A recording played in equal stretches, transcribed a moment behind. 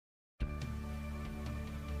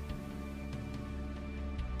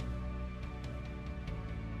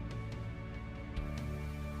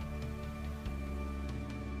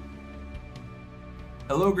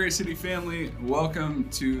Hello, Grace City family. Welcome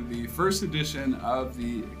to the first edition of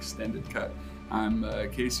the Extended Cut. I'm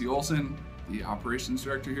Casey Olson, the Operations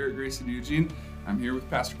Director here at Grace City Eugene. I'm here with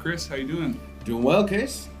Pastor Chris. How you doing? Doing well,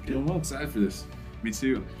 Case. Doing well. Excited for this. Me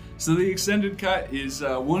too. So the Extended Cut is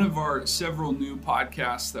one of our several new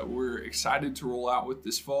podcasts that we're excited to roll out with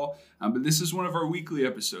this fall. But this is one of our weekly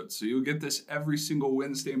episodes. So you'll get this every single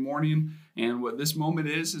Wednesday morning. And what this moment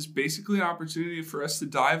is basically an opportunity for us to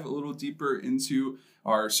dive a little deeper into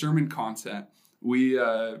our sermon content. We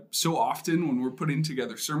so often when we're putting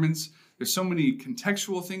together sermons, there's so many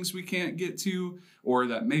contextual things we can't get to, or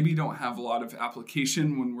that maybe don't have a lot of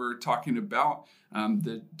application when we're talking about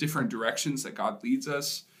the different directions that God leads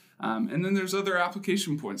us. And then there's other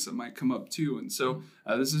application points that might come up too. And so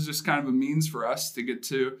this is just kind of a means for us to get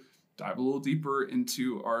to dive a little deeper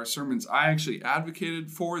into our sermons. I actually advocated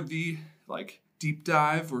for the deep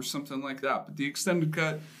dive or something like that, but the Extended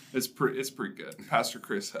Cut it's pretty good. Pastor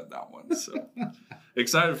Chris had that one, so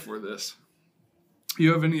excited for this.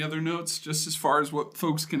 You have any other notes just as far as what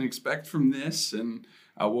folks can expect from this and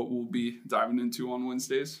what we'll be diving into on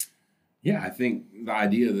Wednesdays? Yeah, I think the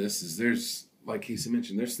idea of this is there's, like Casey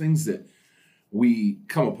mentioned, there's things that we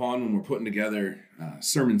come upon when we're putting together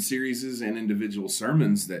sermon series and individual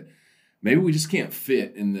sermons that maybe we just can't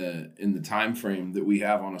fit in the time frame that we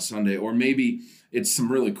have on a Sunday, or maybe it's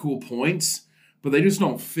some really cool points, but they just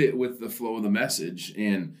don't fit with the flow of the message.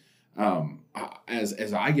 And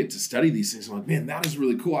as I get to study these things, I'm like, man, that is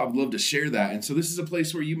really cool. I'd love to share that. And so this is a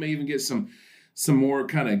place where you may even get some more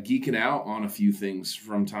kind of geeking out on a few things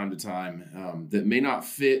from time to time that may not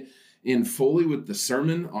fit in fully with the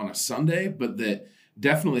sermon on a Sunday, but that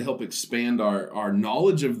definitely help expand our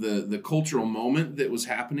knowledge of the cultural moment that was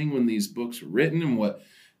happening when these books were written and what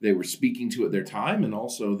they were speaking to at their time, and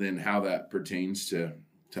also then how that pertains to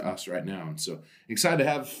us right now. And so excited to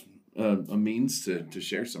have a means to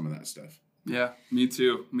share some of that stuff. Yeah, me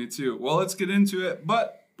too. Well, let's get into it.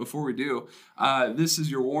 But before we do, this is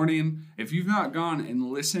your warning. If you've not gone and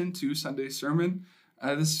listened to Sunday's sermon,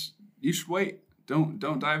 you should wait. Don't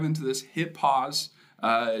dive into this. Hit pause.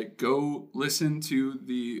 Go listen to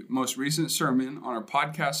the most recent sermon on our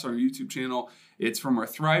podcast, on our YouTube channel. It's from our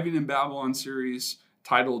Thriving in Babylon series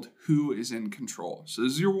titled Who is in Control? So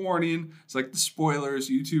this is your warning. It's like the spoilers,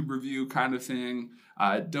 YouTube review kind of thing.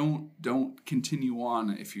 Don't continue on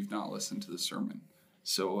if you've not listened to the sermon.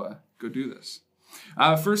 So go do this.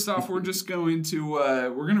 First off, we're just going to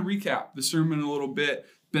recap the sermon a little bit.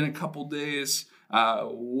 Been a couple days.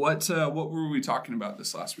 What were we talking about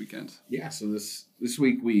this last weekend? Yeah, so this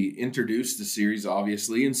week we introduced the series,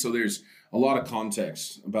 obviously, and so there's a lot of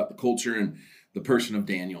context about the culture and the person of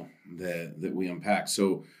Daniel that we unpack.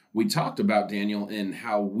 So we talked about Daniel and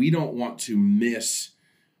how we don't want to miss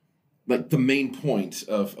the main point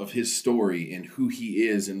of his story and who he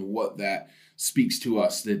is and what that speaks to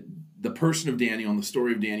us, that the person of Daniel and the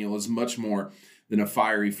story of Daniel is much more than a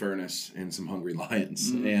fiery furnace and some hungry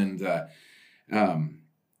lions. Mm-hmm. And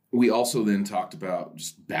we also then talked about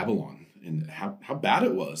just Babylon and how bad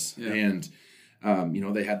it was. Yeah. And,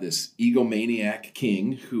 they had this egomaniac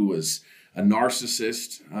king who was a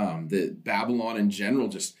narcissist, that Babylon in general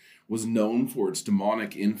just was known for its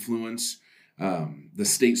demonic influence. The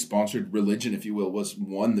state-sponsored religion, if you will, was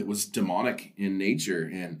one that was demonic in nature.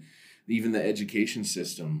 And even the education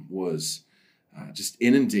system was just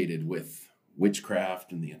inundated with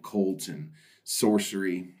witchcraft and the occult and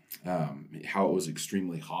sorcery. How it was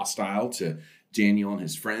extremely hostile to Daniel and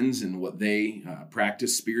his friends and what they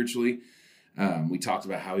practiced spiritually. We talked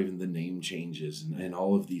about how even the name changes and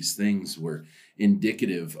all of these things were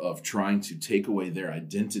indicative of trying to take away their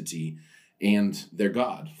identity and their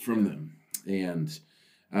God from them. And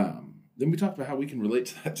then we talked about how we can relate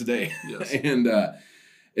to that today. Yes. And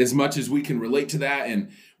as much as we can relate to that,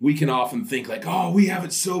 and we can often think we have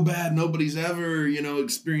it so bad, nobody's ever,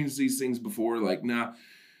 experienced these things before. Nah.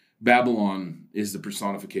 Babylon is the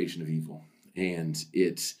personification of evil, and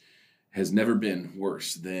it has never been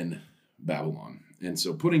worse than Babylon. And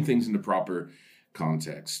so putting things into proper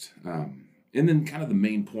context. And then kind of the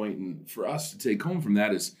main point for us to take home from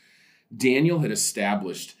that is Daniel had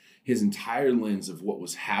established his entire lens of what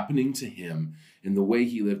was happening to him and the way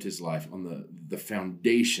he lived his life on the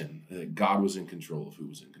foundation that God was in control of who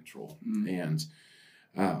was in control. Mm.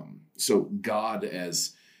 And so God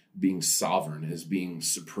as being sovereign, as being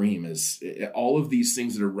supreme, as all of these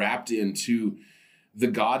things that are wrapped into the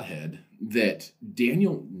Godhead, that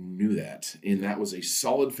Daniel knew that. And that was a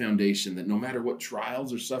solid foundation that no matter what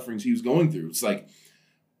trials or sufferings he was going through, it's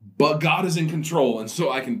but God is in control. And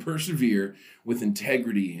so I can persevere with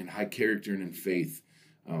integrity and high character and in faith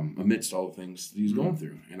amidst all the things that he's going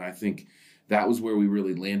through. And I think that was where we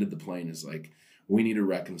really landed the plane, is like, we need to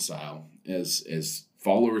reconcile as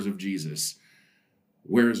followers of Jesus.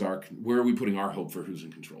 Where are we putting our hope for who's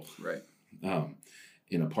in control? Right.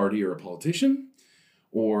 In a party or a politician,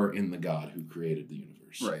 or in the God who created the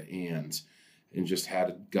universe? Right. And just had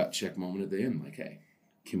a gut check moment at the end, like, hey,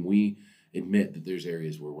 can we admit that there's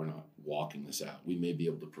areas where we're not walking this out? We may be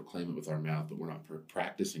able to proclaim it with our mouth, but we're not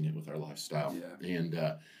practicing it with our lifestyle. Yeah.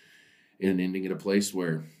 And ending at a place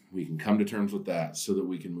where we can come to terms with that, so that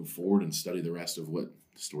we can move forward and study the rest of what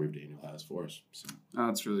the story of Daniel has for us. So. Oh,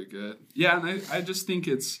 that's really good. Yeah, and I just think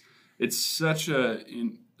it's such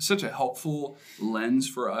a helpful lens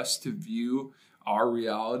for us to view our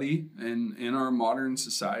reality and in our modern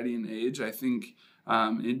society and age. I think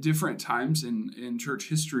in different times in church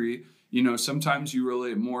history, sometimes you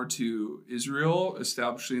relate more to Israel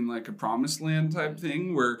establishing like a promised land type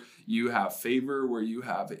thing, where you have favor, where you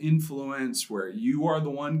have influence, where you are the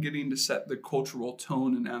one getting to set the cultural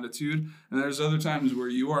tone and attitude. And there's other times where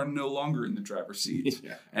you are no longer in the driver's seat.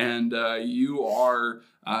 Yeah. And you are,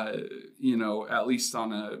 at least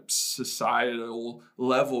on a societal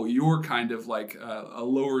level, you're kind of like a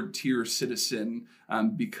lower tier citizen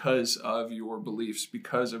because of your beliefs,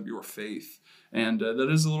 because of your faith. And that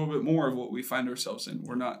is a little bit more of what we find ourselves in.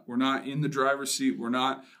 We're not in the driver's seat. We're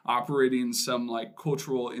not operating some like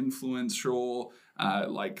cultural influential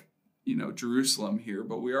Jerusalem here,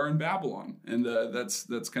 but we are in Babylon, and that's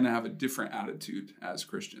going to have a different attitude as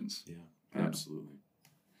Christians. Yeah, absolutely.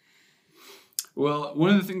 Well,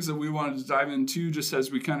 one of the things that we wanted to dive into, just as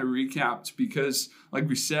we kind of recapped, because like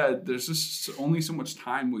we said, there's just only so much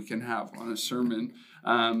time we can have on a sermon.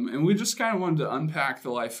 And we just kind of wanted to unpack the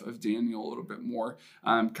life of Daniel a little bit more,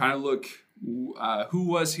 kind of look who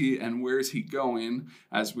was he and where is he going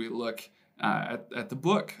as we look at the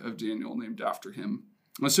book of Daniel named after him.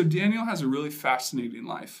 So Daniel has a really fascinating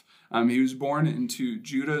life. He was born into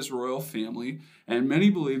Judah's royal family, and many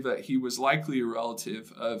believe that he was likely a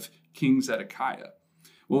relative of King Zedekiah.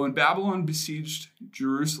 Well, when Babylon besieged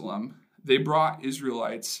Jerusalem, they brought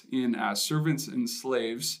Israelites in as servants and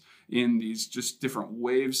slaves in these just different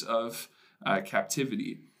waves of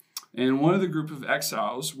captivity. And one of the group of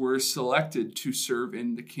exiles were selected to serve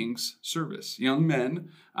in the king's service. Young men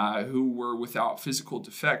who were without physical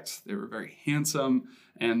defect. They were very handsome,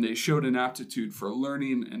 and they showed an aptitude for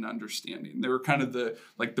learning and understanding. They were kind of the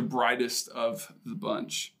brightest of the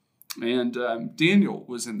bunch. And Daniel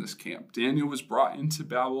was in this camp. Daniel was brought into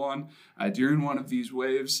Babylon during one of these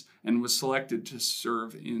waves and was selected to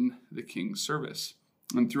serve in the king's service.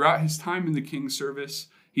 And throughout his time in the king's service,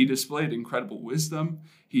 he displayed incredible wisdom.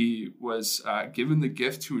 He was given the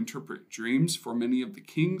gift to interpret dreams for many of the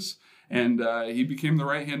kings, and he became the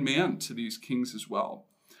right-hand man to these kings as well.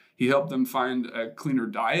 He helped them find a cleaner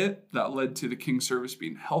diet that led to the king's service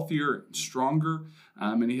being healthier and stronger,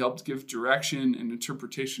 and he helped give direction and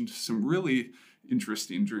interpretation to some really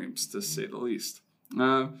interesting dreams, to say the least.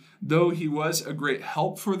 Though he was a great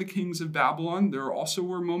help for the kings of Babylon, there also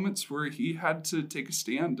were moments where he had to take a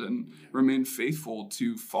stand and remain faithful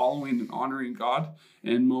to following and honoring God,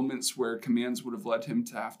 and moments where commands would have led him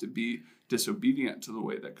to have to be disobedient to the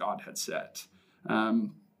way that God had set.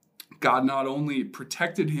 God not only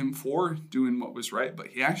protected him for doing what was right, but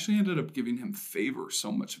he actually ended up giving him favor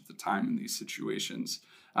so much of the time in these situations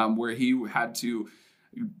where he had to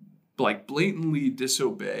blatantly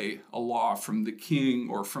disobey a law from the king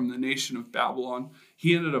or from the nation of Babylon.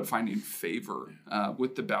 He ended up finding favor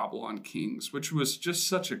with the Babylon kings, which was just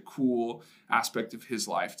such a cool aspect of his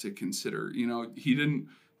life to consider. He didn't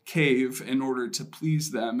cave in order to please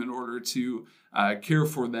them, in order to care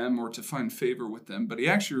for them or to find favor with them, but he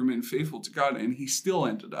actually remained faithful to God, and he still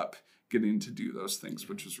ended up getting to do those things,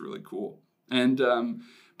 which was really cool. And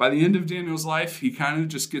by the end of Daniel's life, he kind of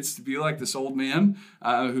just gets to be like this old man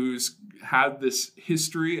who's had this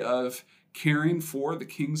history of caring for the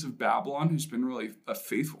kings of Babylon, who's been really a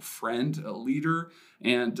faithful friend, a leader,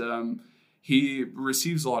 and he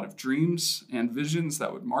receives a lot of dreams and visions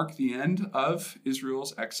that would mark the end of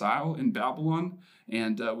Israel's exile in Babylon,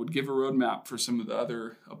 and would give a roadmap for some of the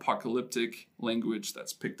other apocalyptic language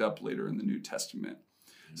that's picked up later in the New Testament.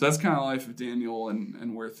 So that's kind of the life of Daniel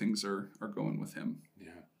and where things are going with him. Yeah.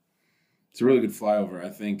 It's a really good flyover. I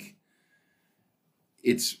think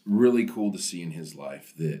it's really cool to see in his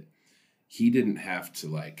life that he didn't have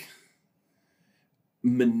to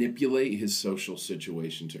manipulate his social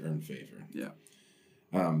situation to earn favor. Yeah.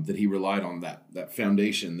 That he relied on that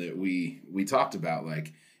foundation that we talked about.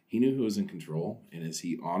 He knew who was in control, and as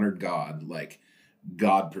he honored God,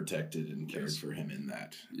 God protected and cared for him in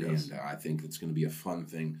that. Yes. And I think it's going to be a fun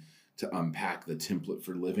thing to unpack the template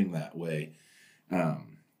for living that way.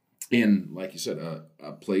 in, like you said,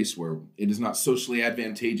 a place where it is not socially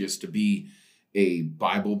advantageous to be a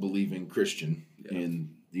Bible-believing Christian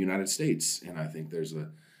in the United States. And I think there's a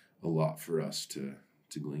lot for us to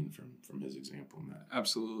glean from his example in that.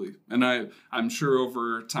 Absolutely. And I'm sure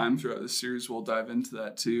over time throughout this series, we'll dive into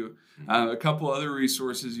that too. A couple other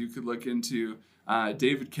resources you could look into.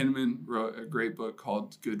 David Kinnaman wrote a great book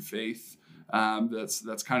called Good Faith.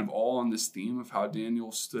 That's kind of all on this theme of how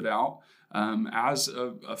Daniel stood out as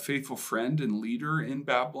a faithful friend and leader in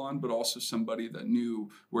Babylon, but also somebody that knew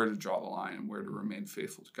where to draw the line and where to remain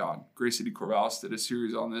faithful to God. Grace City Corvallis did a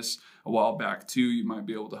series on this a while back too. You might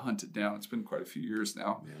be able to hunt it down. It's been quite a few years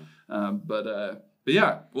now. Yeah. But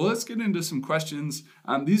yeah, well, let's get into some questions.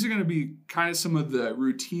 These are going to be kind of some of the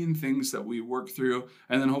routine things that we work through.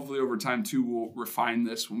 And then hopefully over time, too, we'll refine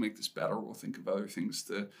this. We'll make this better. We'll think of other things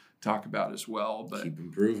to talk about as well. But keep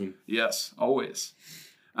improving. Yes, always.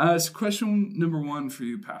 So question number 1 for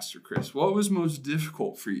you, Pastor Chris. What was most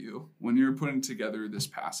difficult for you when you were putting together this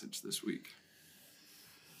passage this week?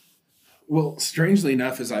 Well, strangely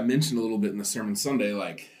enough, as I mentioned a little bit in the Sermon Sunday,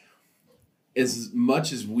 like, as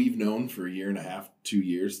much as we've known for a year and a half, 2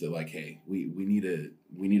 years, that like, hey, we need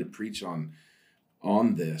to preach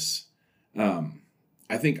on this.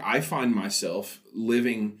 I think I find myself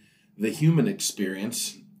living the human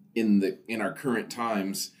experience in our current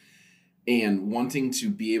times, and wanting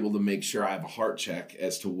to be able to make sure I have a heart check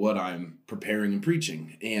as to what I'm preparing and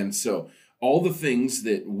preaching. And so all the things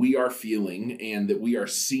that we are feeling and that we are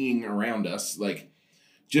seeing around us, like,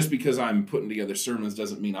 just because I'm putting together sermons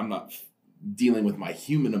doesn't mean I'm not dealing with my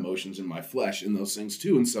human emotions in my flesh and those things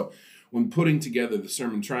too. And so when putting together the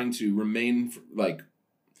sermon, trying to remain like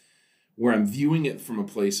where I'm viewing it from a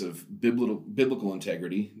place of biblical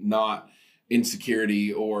integrity, not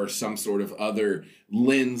insecurity or some sort of other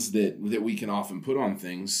lens that we can often put on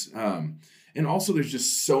things. And also there's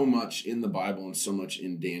just so much in the Bible and so much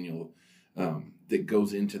in Daniel that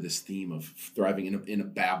goes into this theme of thriving in a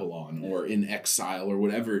Babylon or in exile or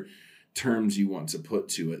whatever terms you want to put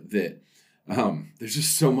to it, that there's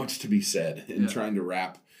just so much to be said in trying to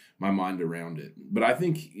wrap my mind around it. But I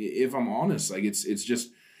think if I'm honest, like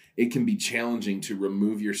it can be challenging to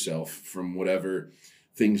remove yourself from whatever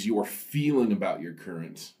things you're feeling about your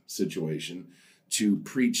current situation to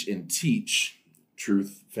preach and teach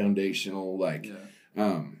truth, foundational,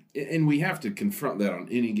 and we have to confront that on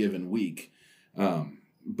any given week.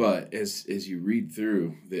 But as you read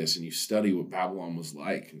through this and you study what Babylon was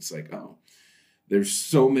like, it's like, oh, there's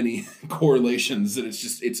so many correlations that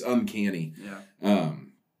it's uncanny. Yeah.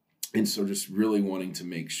 And so just really wanting to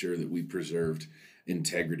make sure that we preserved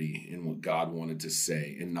integrity in what God wanted to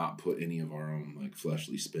say and not put any of our own like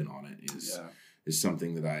fleshly spin on it is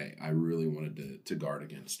something that I really wanted to guard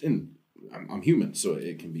against. And I'm human, so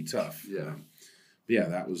it can be tough. Yeah. But yeah,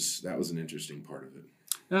 that was an interesting part of it.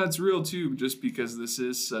 Yeah, it's real too, just because this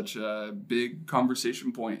is such a big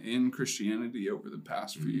conversation point in Christianity over the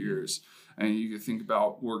past few years. And you can think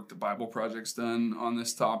about work the Bible Project's done on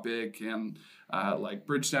this topic, and like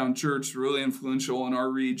Bridgetown Church, really influential in our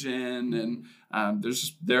region. And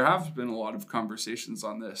there have been a lot of conversations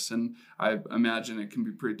on this. And I imagine it can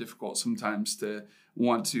be pretty difficult sometimes to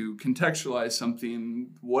want to contextualize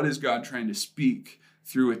something. What is God trying to speak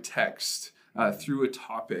through a text? Through a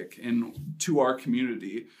topic and to our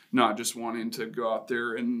community, not just wanting to go out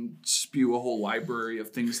there and spew a whole library of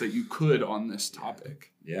things that you could on this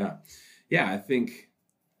topic. Yeah. I think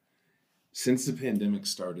since the pandemic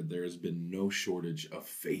started, there has been no shortage of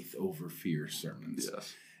faith over fear sermons.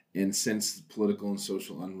 Yes. And since the political and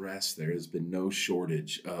social unrest, there has been no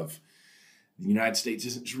shortage of the United States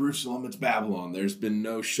isn't Jerusalem, it's Babylon. There's been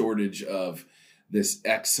no shortage of this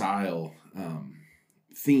exile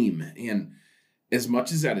theme. And as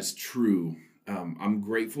much as that is true, I'm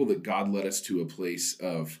grateful that God led us to a place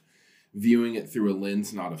of viewing it through a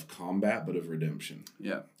lens not of combat, but of redemption.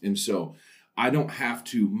 Yeah. And so I don't have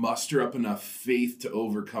to muster up enough faith to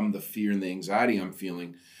overcome the fear and the anxiety I'm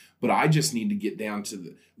feeling, but I just need to get down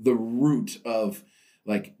to the root of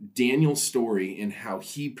like Daniel's story and how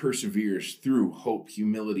he perseveres through hope,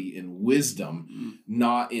 humility, and wisdom,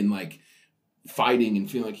 not in like fighting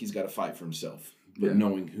and feeling like he's got to fight for himself, but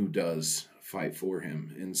knowing who does fight for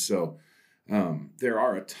him. And so there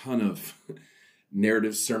are a ton of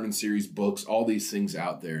narrative sermon series books, all these things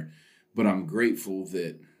out there, but I'm grateful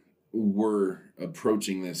that we're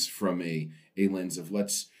approaching this from a lens of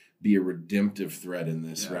let's be a redemptive thread in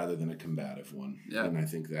this rather than a combative one. Yeah. And I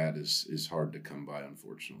think that is hard to come by,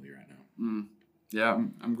 unfortunately, right now. Yeah,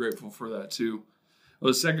 I'm grateful for that too.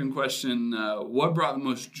 Well, the second question, what brought the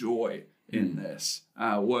most joy in this.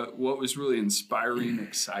 What was really inspiring,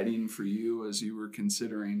 exciting for you as you were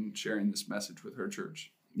considering sharing this message with her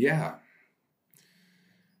church? Yeah.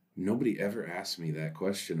 Nobody ever asked me that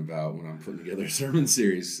question about when I'm putting together a sermon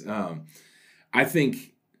series. I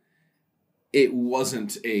think it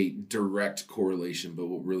wasn't a direct correlation, but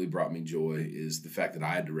what really brought me joy is the fact that I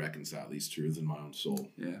had to reconcile these truths in my own soul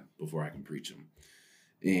before I can preach them.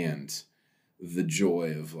 And the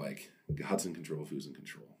joy of like, God's in control of who's in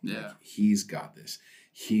control. Yeah. Like, he's got this.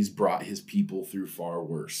 He's brought his people through far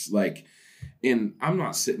worse. Like, and I'm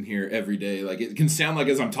not sitting here every day. Like, it can sound like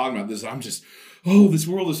as I'm talking about this, I'm just, oh, this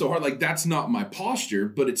world is so hard. Like, that's not my posture,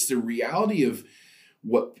 but it's the reality of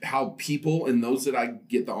how people and those that I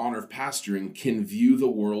get the honor of pastoring can view the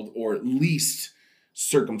world, or at least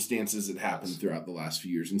circumstances that happened throughout the last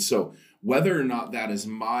few years. And so whether or not that is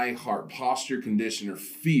my heart posture, condition, or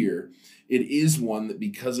fear, it is one that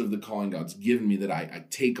because of the calling God's given me that I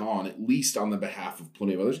take on, at least on the behalf of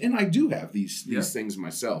plenty of others. And I do have these things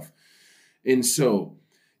myself. And so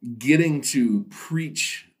getting to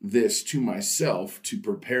preach this to myself, to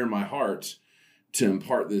prepare my heart, to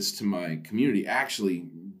impart this to my community actually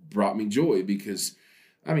brought me joy because,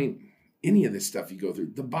 I mean, any of this stuff you go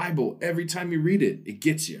through, the Bible, every time you read it, it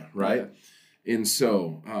gets you, right? Yeah. And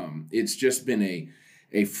so it's just been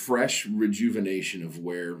a fresh rejuvenation of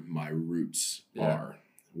where my roots are,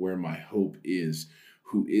 where my hope is,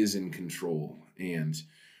 who is in control. And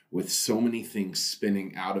with so many things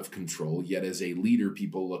spinning out of control, yet as a leader,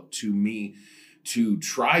 people look to me to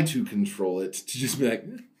try to control it, to just be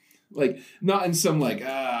like not in some like,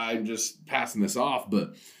 I'm just passing this off,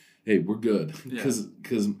 but hey, we're good because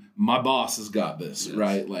my boss has got this,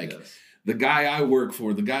 right? Like the guy I work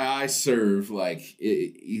for, the guy I serve, like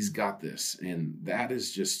he's got this. And that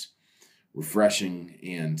is just refreshing.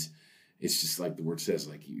 And it's just like the word says,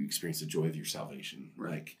 like you experience the joy of your salvation.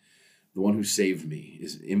 Right. Like the one who saved me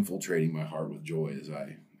is infiltrating my heart with joy as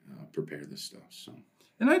I prepare this stuff. So.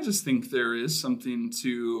 And I just think there is something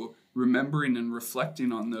to remembering and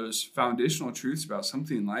reflecting on those foundational truths about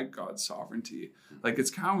something like God's sovereignty. Like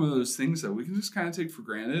it's kind of one of those things that we can just kind of take for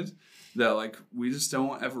granted, that like we just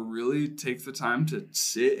don't ever really take the time to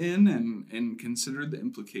sit in and consider the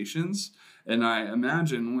implications. And I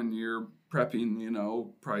imagine when you're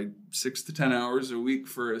prepping, probably 6 to 10 hours a week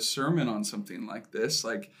for a sermon on something like this,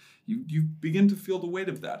 like you begin to feel the weight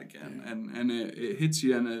of that again, and it hits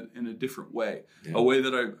you in a different way, a way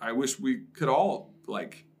that I wish we could all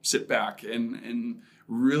like sit back and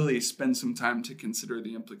really spend some time to consider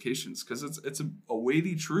the implications, because it's a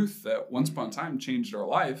weighty truth that once upon a time changed our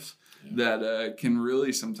life, that can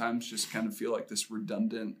really sometimes just kind of feel like this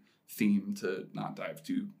redundant theme to not dive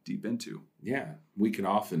too deep into. Yeah, we can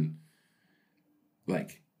often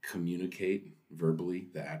like communicate verbally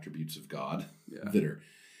the attributes of God that are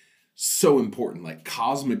so important, like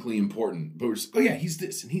cosmically important, but we're just, he's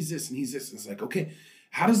this and he's this and he's this. And it's like, okay,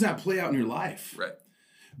 how does that play out in your life? Right.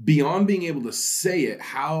 Beyond being able to say it,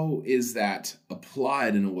 how is that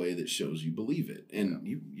applied in a way that shows you believe it? And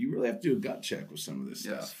you really have to do a gut check with some of this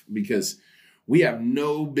stuff, because we have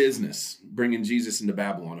no business bringing Jesus into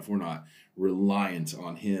Babylon if we're not reliant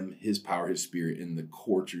on him, his power, his spirit, and the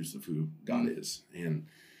core truths of who God is. And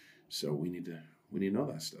so we need to know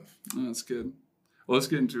that stuff. Oh, that's good. Well, let's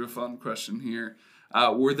get into a fun question here.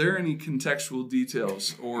 Were there any contextual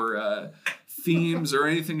details or themes or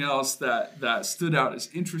anything else that stood out as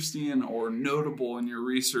interesting or notable in your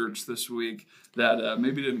research this week that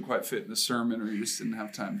maybe didn't quite fit in the sermon, or you just didn't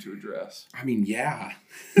have time to address? I mean,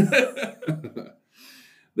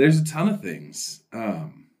 there's a ton of things.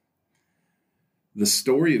 The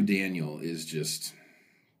story of Daniel is just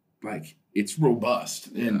like, it's robust.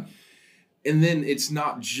 And then it's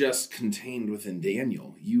not just contained within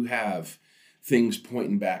Daniel. You have things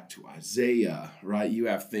pointing back to Isaiah, right? You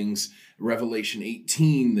have things, Revelation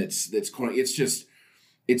 18, it's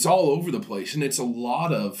all over the place. And it's a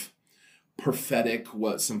lot of prophetic,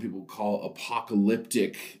 what some people call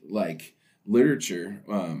apocalyptic, like literature.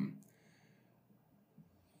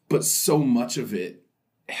 But so much of it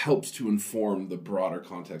helps to inform the broader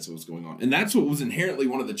context of what's going on. And that's what was inherently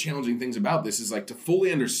one of the challenging things about this, is like to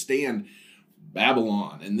fully understand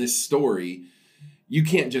Babylon and this story, you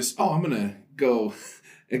can't just, I'm going to go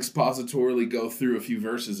expositorily go through a few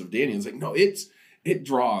verses of Daniel. It's like, no, it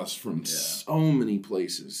draws from so many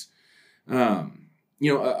places. A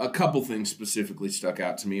couple things specifically stuck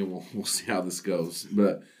out to me, and we'll see how this goes.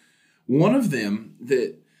 But one of them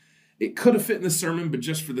that it could have fit in the sermon, but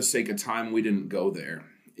just for the sake of time, we didn't go there,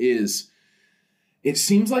 is it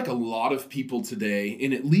seems like a lot of people today,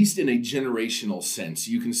 and at least in a generational sense,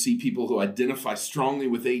 you can see people who identify strongly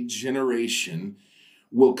with a generation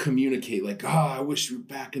will communicate like, I wish we were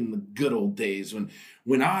back in the good old days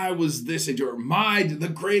when I was this age, or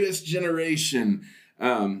the greatest generation.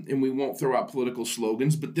 And we won't throw out political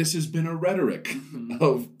slogans, but this has been a rhetoric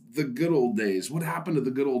of the good old days. What happened to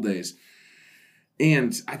the good old days?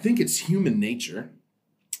 And I think it's human nature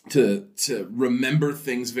to remember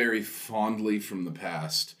things very fondly from the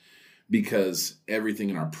past, because everything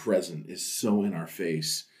in our present is so in our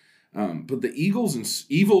face. But the evils and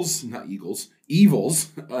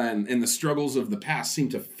the struggles of the past seem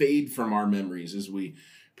to fade from our memories as we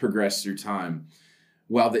progress through time,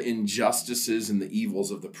 while the injustices and the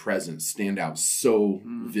evils of the present stand out so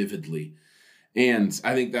vividly. And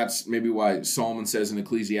I think that's maybe why Solomon says in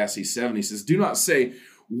Ecclesiastes 7, he says, do not say,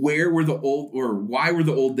 why were the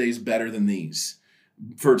old days better than these?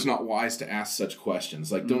 For it's not wise to ask such questions.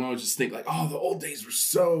 Like, don't always just think like, the old days were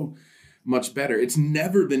so much better. It's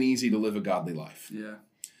never been easy to live a godly life. Yeah.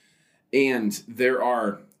 And there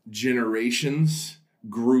are generations,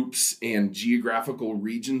 groups, and geographical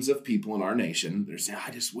regions of people in our nation that are saying,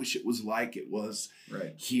 I just wish it was like it was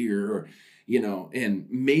here, or, and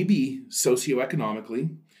maybe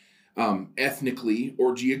socioeconomically, ethnically,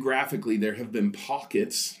 or geographically, there have been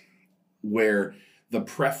pockets where the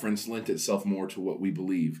preference lent itself more to what we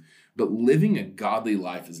believe. But living a godly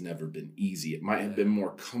life has never been easy. It might have been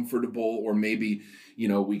more comfortable, or maybe,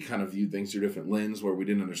 we kind of viewed things through a different lens where we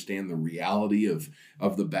didn't understand the reality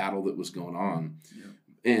of the battle that was going on. Yeah.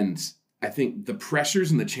 And I think the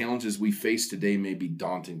pressures and the challenges we face today may be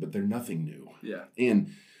daunting, but they're nothing new. Yeah.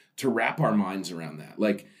 And to wrap our minds around that,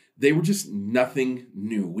 like, they were just nothing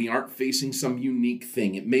new. We aren't facing some unique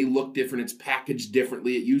thing. It may look different. It's packaged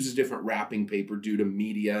differently. It uses different wrapping paper due to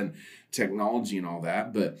media and technology and all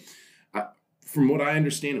that. But from what I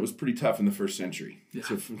understand, it was pretty tough in the first century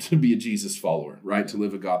to be a Jesus follower, right? To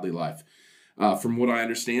live a godly life. From what I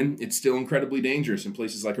understand, it's still incredibly dangerous in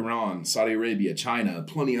places like Iran, Saudi Arabia, China,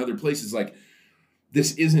 plenty of other places. Like,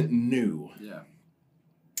 this isn't new. Yeah.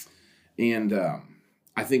 And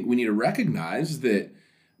I think we need to recognize that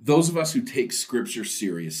those of us who take Scripture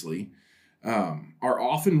seriously are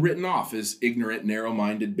often written off as ignorant,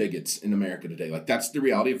 narrow-minded bigots in America today. Like, that's the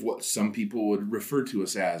reality of what some people would refer to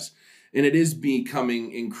us as. And it is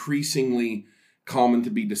becoming increasingly common to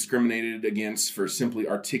be discriminated against for simply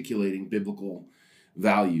articulating biblical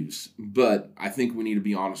values. But I think we need to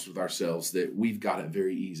be honest with ourselves that we've got it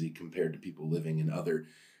very easy compared to people living in other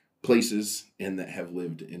places and that have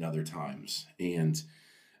lived in other times. And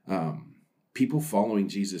people following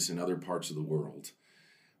Jesus in other parts of the world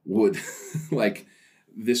would,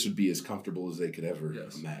 this would be as comfortable as they could ever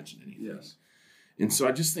imagine anything. Yes. And so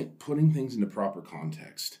I just think putting things into proper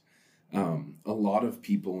context, a lot of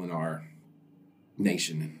people in our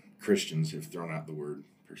nation, Christians, have thrown out the word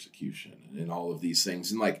persecution and all of these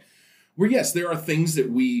things. And there are things that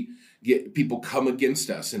we get, people come against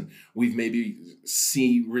us and we've maybe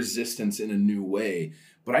see resistance in a new way,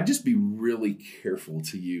 but I'd just be really careful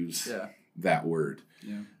to use that word.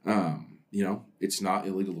 Yeah. It's not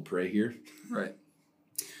illegal to pray here. Right.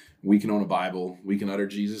 We can own a Bible. We can utter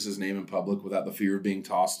Jesus' name in public without the fear of being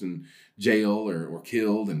tossed in jail or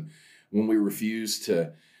killed. And when we refuse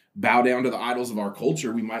to bow down to the idols of our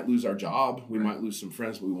culture, we might lose our job. We might lose some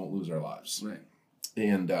friends, but we won't lose our lives. Right.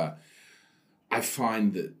 And I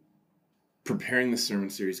find that preparing the sermon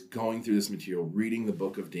series, going through this material, reading the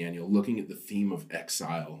book of Daniel, looking at the theme of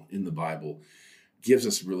exile in the Bible, gives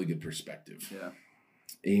us really good perspective. Yeah.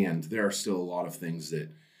 And there are still a lot of things that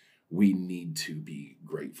we need to be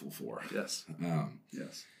grateful for. Yes.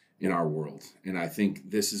 Yes. In our world. And I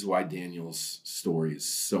think this is why Daniel's story is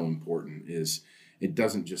so important, is it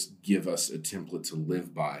doesn't just give us a template to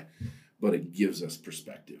live by, but it gives us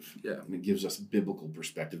perspective. Yeah. And it gives us biblical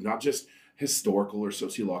perspective, not just historical or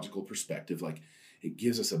sociological perspective. It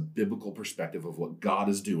gives us a biblical perspective of what God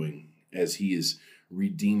is doing as he is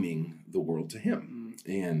redeeming the world to him.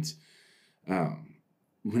 And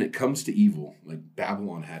when it comes to evil,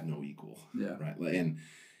 Babylon had no equal. Yeah. Right. And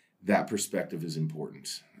that perspective is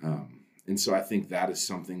important. And so I think that is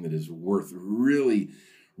something that is worth really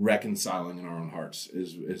reconciling in our own hearts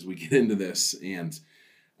as we get into this. And,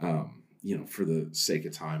 for the sake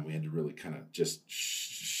of time, we had to really kind of just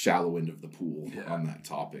shallow end of the pool on that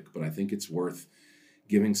topic. But I think it's worth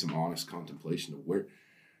giving some honest contemplation of where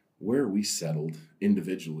are we settled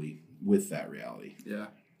individually with that reality. Yeah.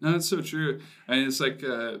 No, that's so true. It's like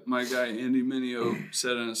my guy Andy Mineo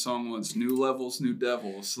said in a song once, new levels, new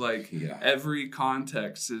devils. Every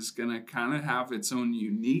context is going to kind of have its own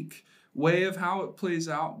unique way of how it plays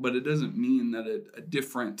out, but it doesn't mean that a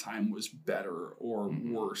different time was better or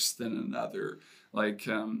worse than another. Like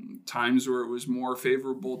times where it was more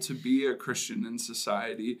favorable to be a Christian in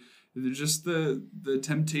society, just the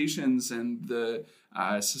temptations and the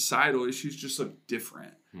societal issues just look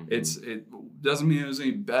different. It doesn't mean it was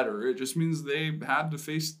any better. It just means they had to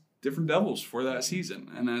face different devils for that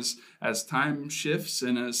season. And as time shifts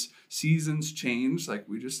and as seasons change, like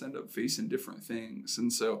we just end up facing different things.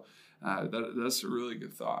 And so that's a really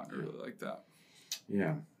good thought. I really like that.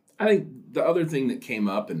 Yeah. I think the other thing that came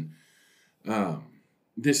up, and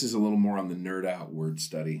this is a little more on the nerd out word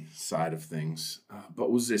study side of things,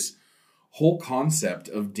 but was this whole concept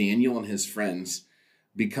of Daniel and his friends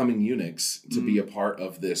becoming eunuchs to be a part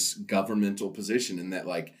of this governmental position, and that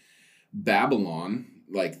like Babylon,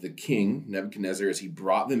 like the king Nebuchadnezzar, as he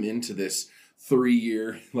brought them into this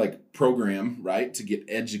 3-year like program, right, to get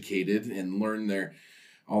educated and learn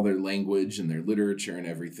all their language and their literature and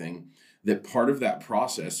everything, that part of that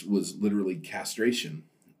process was literally castration.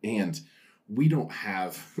 And we don't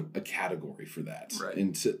have a category for that, right,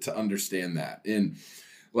 and to understand that. And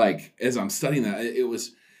like as I'm studying that,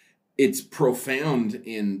 it's profound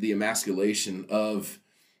in the emasculation of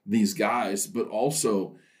these guys, but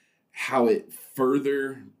also how it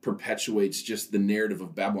further perpetuates just the narrative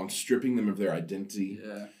of Babylon, stripping them of their identity,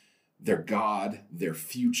 their God, their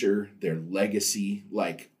future, their legacy,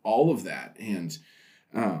 like all of that. And,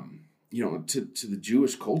 to the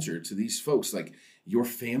Jewish culture, to these folks, like your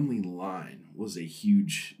family line was a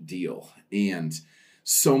huge deal. And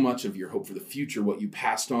so much of your hope for the future, what you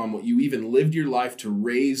passed on, what you even lived your life to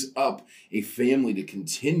raise up a family to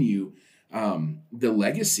continue, the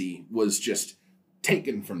legacy was just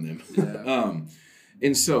taken from them. Yeah.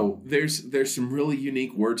 And so there's some really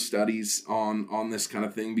unique word studies on this kind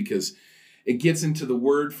of thing, because it gets into the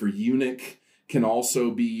word for eunuch can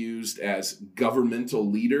also be used as governmental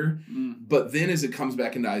leader. But then as it comes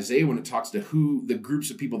back into Isaiah, when it talks to who the groups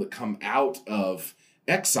of people that come out of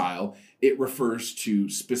exile, it refers to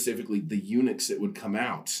specifically the eunuchs that would come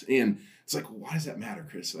out. And it's like, why does that matter,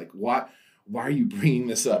 Chris? Like, why are you bringing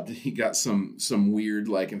this up? He got some weird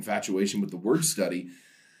like infatuation with the word study.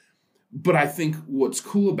 But I think what's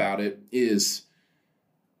cool about it is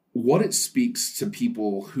what it speaks to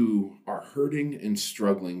people who are hurting and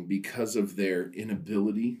struggling because of their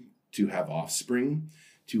inability to have offspring,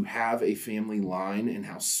 to have a family line, and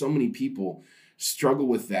how so many people struggle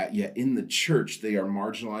with that, yet in the church they are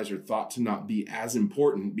marginalized or thought to not be as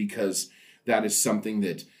important because that is something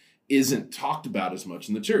that isn't talked about as much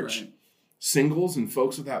in the church. Right. Singles and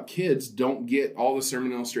folks without kids don't get all the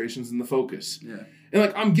sermon illustrations in the focus. Yeah. And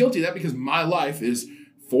like I'm guilty of that because my life is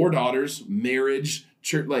 4 daughters, marriage,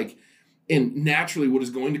 church, like, and naturally what is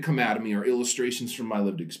going to come out of me are illustrations from my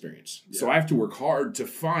lived experience. Yeah. So I have to work hard to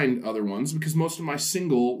find other ones because most of my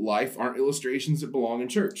single life aren't illustrations that belong in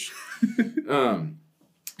church.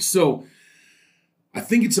 So I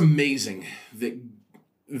think it's amazing that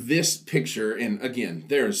this picture, and again,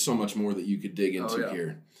 there is so much more that you could dig into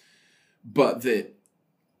here, but that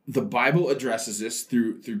the Bible addresses this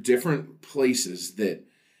through different places that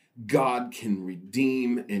God can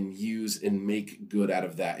redeem and use and make good out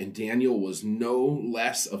of that. And Daniel was no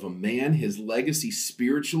less of a man. His legacy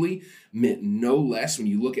spiritually meant no less. When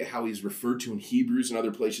you look at how he's referred to in Hebrews and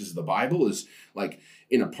other places of the Bible, is like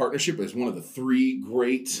in a partnership as one of the 3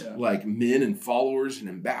 great like men and followers and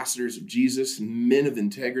ambassadors of Jesus, men of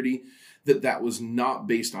integrity, that was not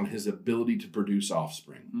based on his ability to produce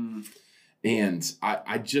offspring. And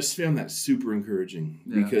I just found that super encouraging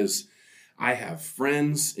because I have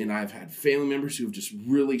friends and I've had family members who have just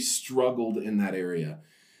really struggled in that area.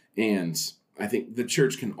 And I think the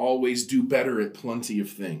church can always do better at plenty of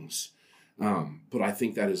things. But I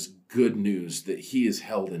think that is good news that he is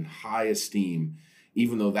held in high esteem,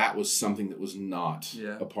 even though that was something that was not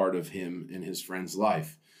a part of him and his friend's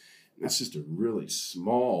life. And that's just a really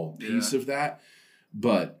small piece of that.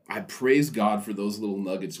 But I praise God for those little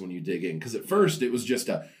nuggets when you dig in. Because at first it was just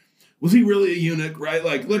was he really a eunuch, right?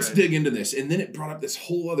 Like, let's dig into this. And then it brought up this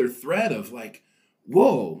whole other thread of like,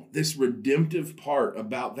 whoa, this redemptive part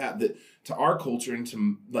about that to our culture and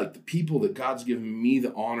to like the people that God's given me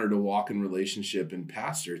the honor to walk in relationship and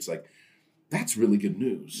pastor. It's like, that's really good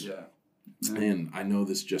news. Yeah. And I know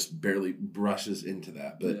this just barely brushes into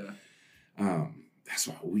that, but that's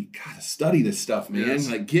why we got to study this stuff, man. Yes.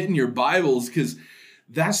 Like get in your Bibles, because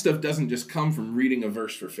that stuff doesn't just come from reading a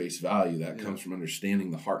verse for face value. That comes from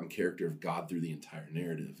understanding the heart and character of God through the entire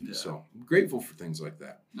narrative. Yeah. So I'm grateful for things like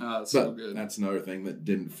that. Oh, that's so good. That's another thing that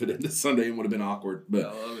didn't fit into Sunday and would have been awkward. But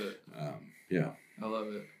I love it. Yeah. I love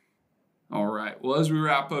it. All right. Well, as we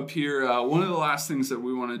wrap up here, one of the last things that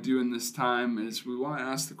we want to do in this time is we want to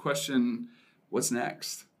ask the question, what's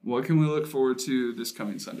next? What can we look forward to this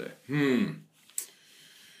coming Sunday?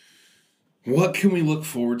 What can we look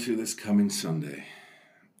forward to this coming Sunday?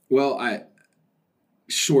 Well,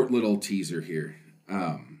 short little teaser here.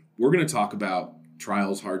 We're going to talk about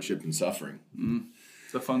trials, hardship, and suffering.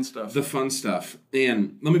 The fun stuff. The fun stuff.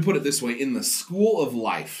 And let me put it this way. In the school of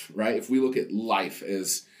life, right? If we look at life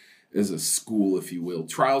as a school, if you will,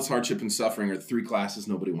 trials, hardship, and suffering are 3 classes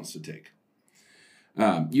nobody wants to take.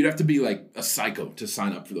 You'd have to be like a psycho to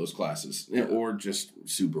sign up for those classes, or just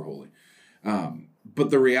super holy. But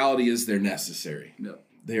the reality is they're necessary. No.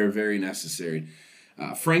 They are very necessary.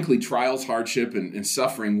 Frankly, trials, hardship, and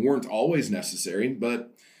suffering weren't always necessary,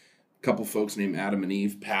 but a couple folks named Adam and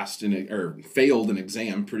Eve failed an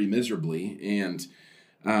exam pretty miserably, and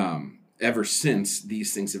ever since,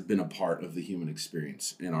 these things have been a part of the human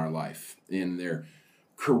experience in our life, in their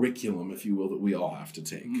curriculum, if you will, that we all have to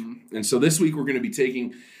take. And so this week we're going to be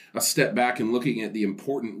taking a step back and looking at the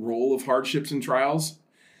important role of hardships and trials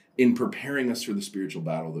in preparing us for the spiritual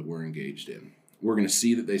battle that we're engaged in. We're going to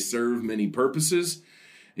see that they serve many purposes,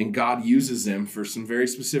 and God uses them for some very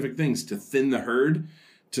specific things: to thin the herd,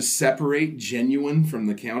 to separate genuine from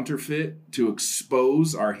the counterfeit, to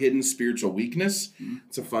expose our hidden spiritual weakness.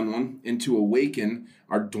 It's a fun one. And to awaken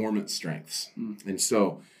our dormant strengths. And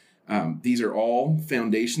so these are all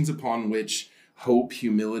foundations upon which hope,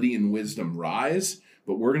 humility, and wisdom rise.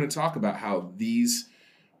 But we're going to talk about how these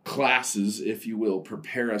classes, if you will,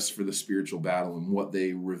 prepare us for the spiritual battle and what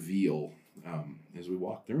they reveal as we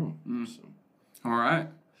walk through them. So. All right.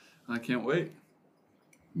 I can't wait.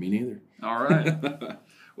 Me neither. All right.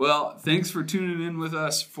 Well, thanks for tuning in with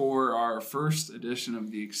us for our first edition of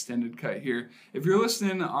the Extended Cut here. If you're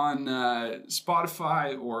listening on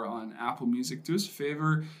Spotify or on Apple Music, do us a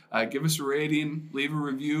favor, give us a rating, leave a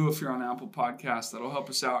review if you're on Apple Podcasts. That'll help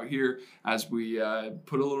us out here as we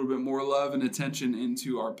put a little bit more love and attention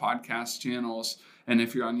into our podcast channels. And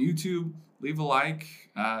if you're on YouTube, leave a like,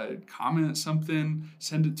 comment something,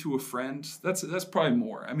 send it to a friend. That's probably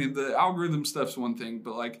more. I mean, the algorithm stuff's one thing,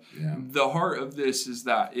 but the heart of this is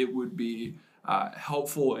that it would be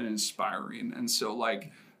helpful and inspiring. And so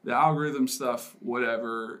the algorithm stuff,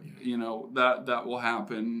 whatever, that will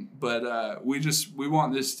happen. But we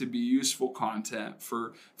want this to be useful content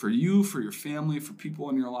for you, for your family, for people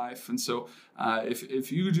in your life. And so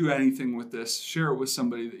if you do anything with this, share it with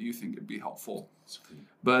somebody that you think would be helpful.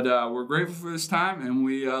 But we're grateful for this time, and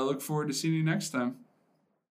we look forward to seeing you next time.